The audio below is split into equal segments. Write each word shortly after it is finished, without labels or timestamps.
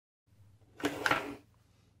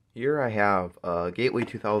Here I have a Gateway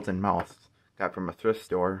 2000 mouse. Got from a thrift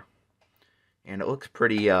store. And it looks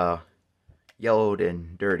pretty yellowed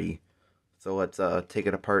and dirty. So let's take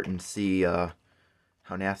it apart and see how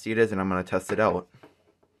nasty it is, and I'm going to test it out.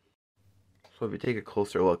 So if you take a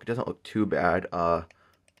closer look, it doesn't look too bad. The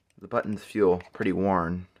buttons feel pretty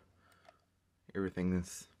worn.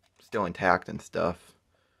 Everything's still intact and stuff.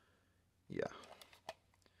 Yeah.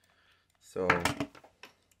 So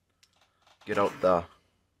get out the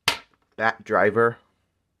bat driver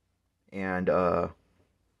and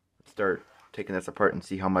start taking this apart and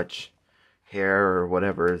see how much hair or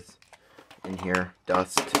whatever is in here,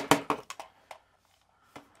 dust.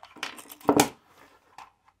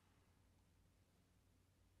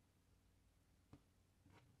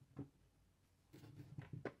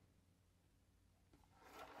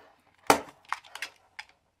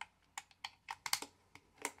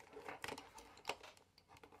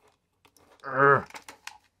 Urgh.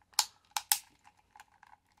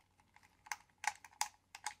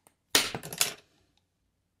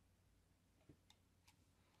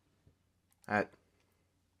 That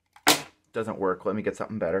doesn't work. Let me get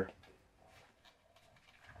something better.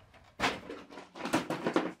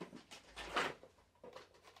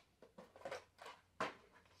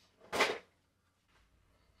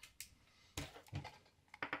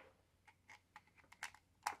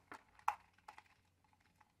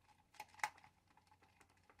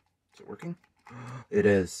 Is it working? It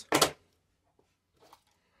is.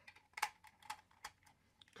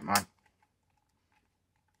 Come on.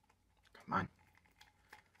 Come on.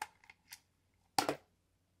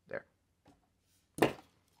 There.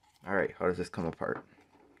 Alright, how does this come apart?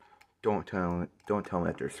 Don't tell me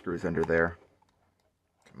that there's screws under there.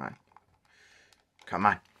 Come on. Come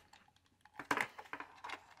on.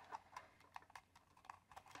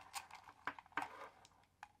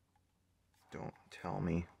 Don't tell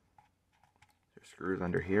me there's screws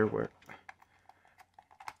under here. Where?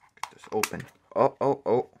 Get this open. Oh, oh,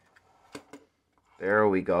 oh. There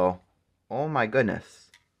we go. Oh my goodness.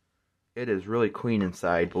 It is really clean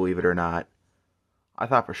inside, believe it or not. I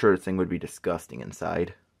thought for sure this thing would be disgusting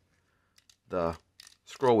inside. The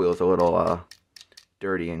scroll wheel is a little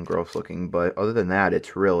dirty and gross looking, but other than that,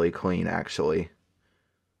 it's really clean actually.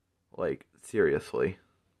 Like, seriously.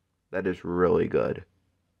 That is really good.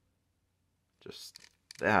 Just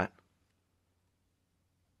that.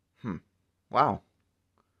 Wow.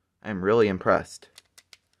 I'm really impressed.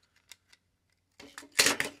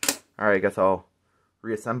 Alright, I guess I'll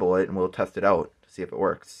reassemble it and we'll test it out to see if it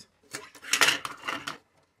works.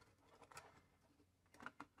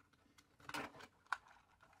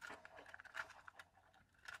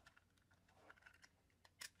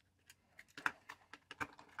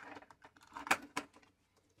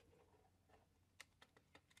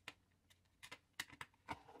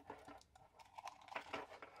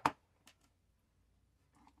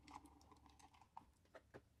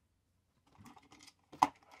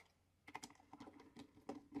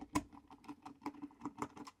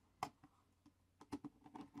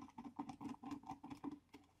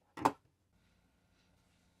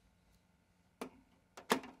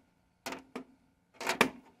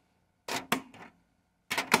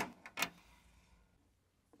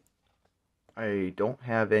 I don't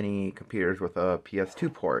have any computers with a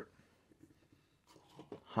PS2 port.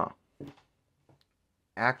 Huh.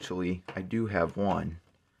 Actually, I do have one.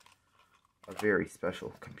 A very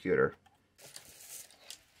special computer.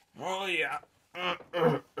 Oh yeah.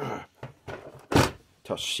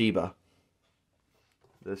 Toshiba.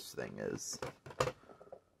 This thing is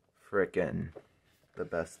frickin' the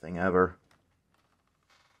best thing ever.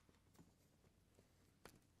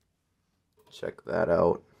 Check that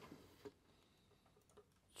out.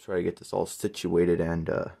 Try to get this all situated and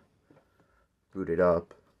booted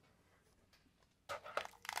up.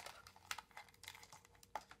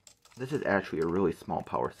 This is actually a really small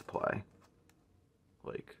power supply.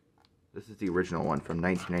 Like, this is the original one from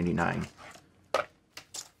 1999.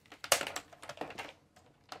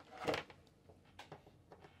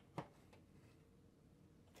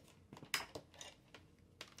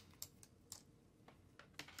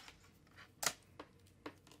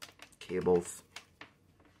 Cables.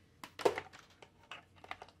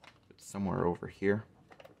 It's somewhere over here.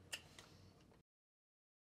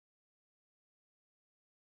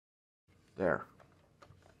 There.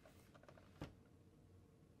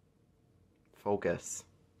 Focus.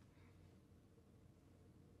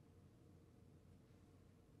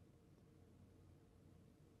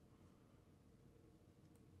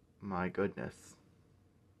 My goodness.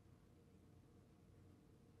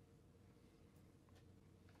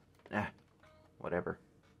 Whatever.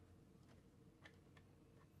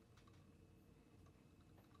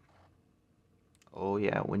 Oh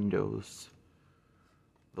yeah, Windows.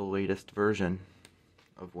 The latest version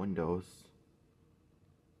of Windows.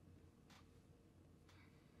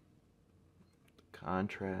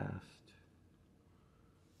 Contrast.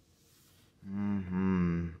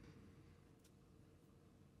 Mm-hmm.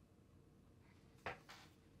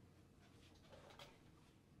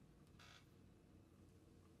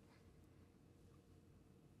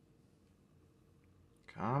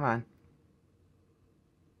 Come on.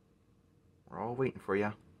 We're all waiting for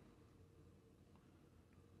you.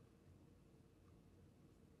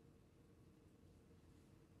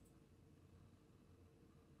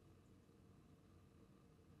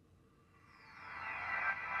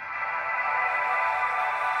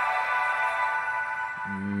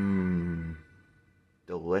 Mmm.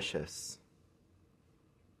 Delicious.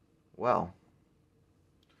 Well,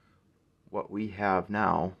 what we have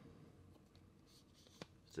now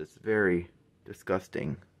is this very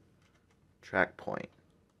disgusting track point.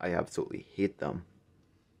 I absolutely hate them.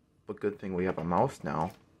 But good thing we have a mouse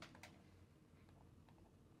now.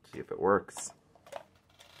 See if it works.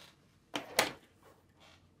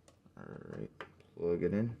 Alright, plug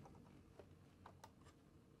it in.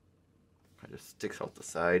 It just sticks out the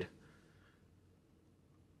side.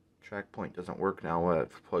 Track point doesn't work now while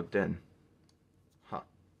it's plugged in. Huh.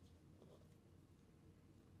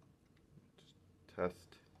 Just test.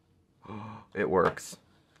 It works.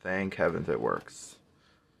 Thank heavens it works.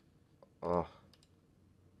 Oh.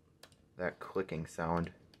 That clicking sound.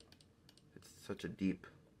 It's such a deep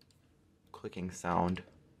clicking sound.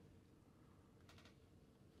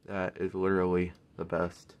 That is literally the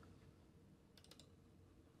best.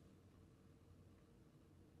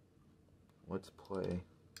 Let's play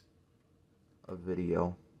a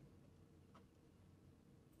video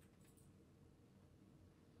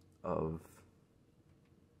of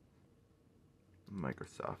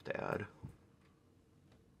Microsoft ad.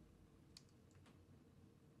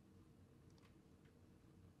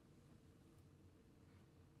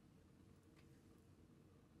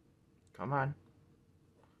 Come on.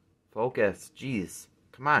 Focus. Jeez.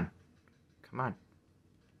 Come on. Come on.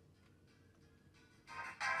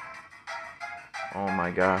 Oh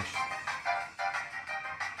my gosh.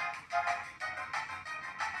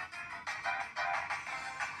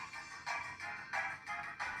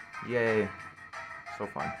 Yay. So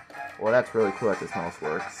fun. Well, that's really cool that this mouse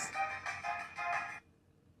works.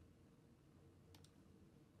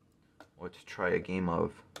 Let's try a game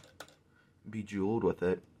of Bejeweled with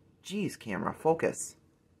it. Jeez, camera, focus.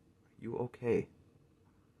 You okay?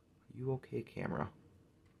 You okay, camera?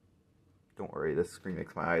 Don't worry, this screen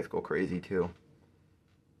makes my eyes go crazy too.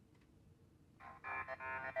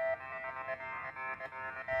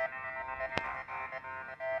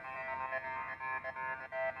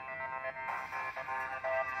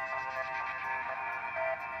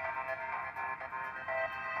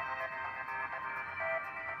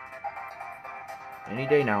 Any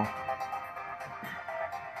day now.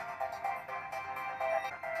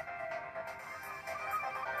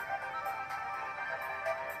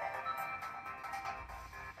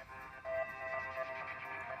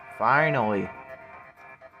 Finally.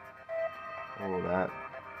 Oh, that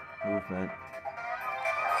movement.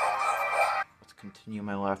 Let's continue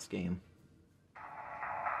my last game.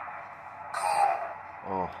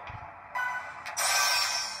 Oh.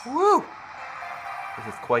 Woo!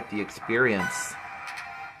 This is quite the experience.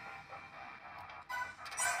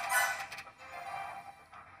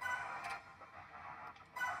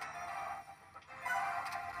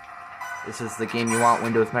 This is the game you want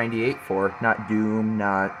Windows 98 for, not Doom,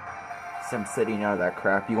 not SimCity, none of that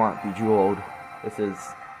crap. You want Bejeweled. This is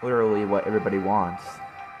literally what everybody wants.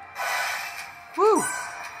 Woo!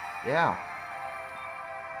 Yeah.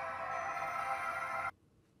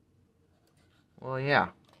 Well, yeah.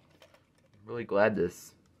 I'm really glad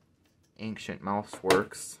this ancient mouse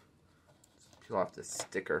works. Let's peel off this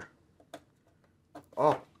sticker.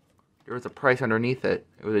 Oh, there was a price underneath it.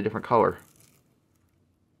 It was a different color.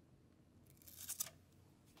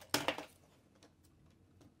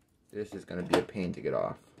 This is going to be a pain to get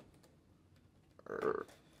off.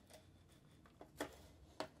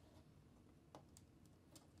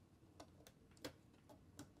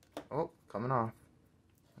 Oh, coming off.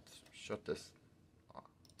 Let's shut this off.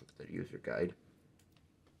 Look at the user guide.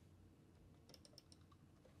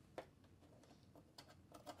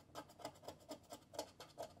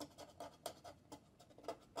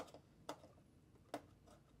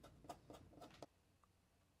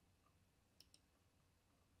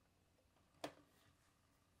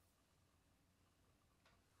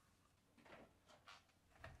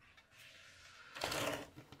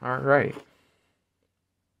 All right.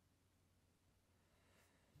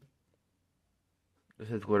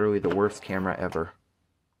 This is literally the worst camera ever.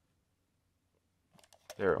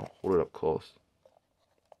 There, I'll hold it up close.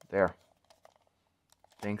 There.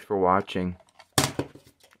 Thanks for watching.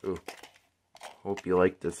 Ooh. Hope you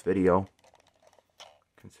liked this video.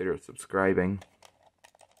 Consider subscribing.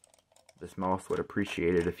 This mouse would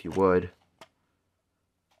appreciate it if you would.